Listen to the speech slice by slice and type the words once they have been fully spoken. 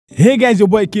Hey guys, your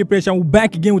boy K Pressure, and we're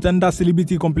back again with another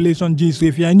celebrity compilation G. So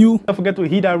if you are new, don't forget to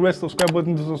hit that red subscribe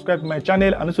button to subscribe to my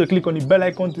channel, and also click on the bell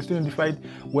icon to stay notified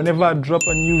whenever I drop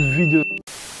a new video.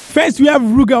 First, we have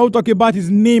Ruga who talk about his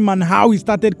name and how he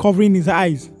started covering his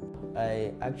eyes.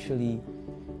 I actually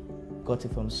got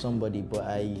it from somebody, but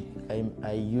I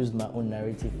used my own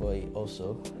narrative for it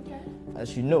also. Okay.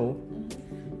 As you know,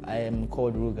 I am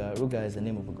called Ruga. Ruga is the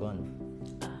name of a gun.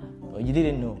 Oh, you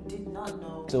didn't know? Did not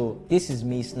know. So this is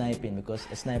me sniping because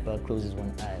a sniper closes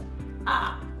one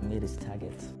eye. Made his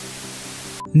target.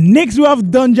 Next, we have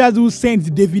donjazzy who sent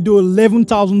Davido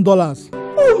 $11,000.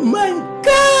 Oh my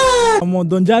God! Come on,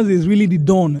 donjazzy is really the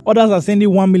Don. Others are sending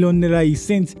 1 million naira. He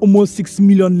sent almost 6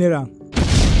 million naira.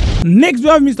 Next, we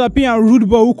have Mr. P and Rude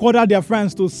Boy who called out their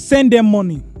friends to send them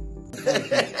money.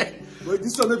 Wait,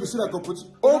 this one maybe see like a put.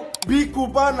 Oh, big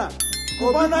Cubana.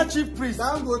 Cubana chief priest.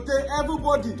 I'm going to tell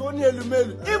everybody. Tony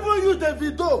Elumelu. Even you,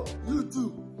 Davido. You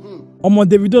too.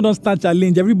 Davido don't start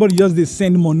challenge. Everybody just they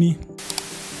send money.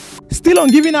 Still on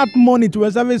giving out money to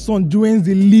his son joins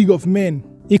the League of Men.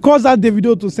 He calls out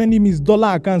Davido to send him his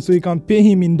dollar account so he can pay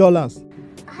him in dollars.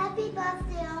 Happy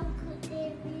birthday, Uncle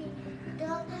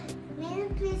Davido. May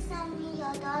you please send me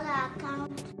your dollar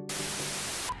account?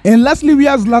 And lastly, we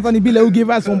have Zlatan ibile who gave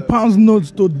us some pounds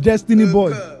notes to Destiny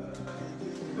Boy.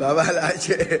 Baba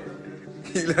Lache,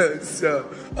 so.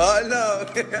 Oh no!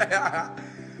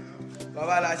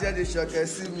 Baba Lache the shock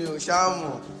see me o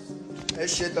shamu. E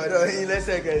se todo yin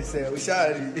lesekese o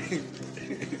shari.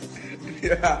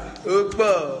 Yeah,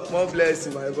 more bless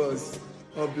you, my boss.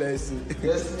 More bless you.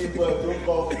 Destiny Boy, don't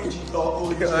call Fuji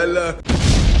talk. Allah.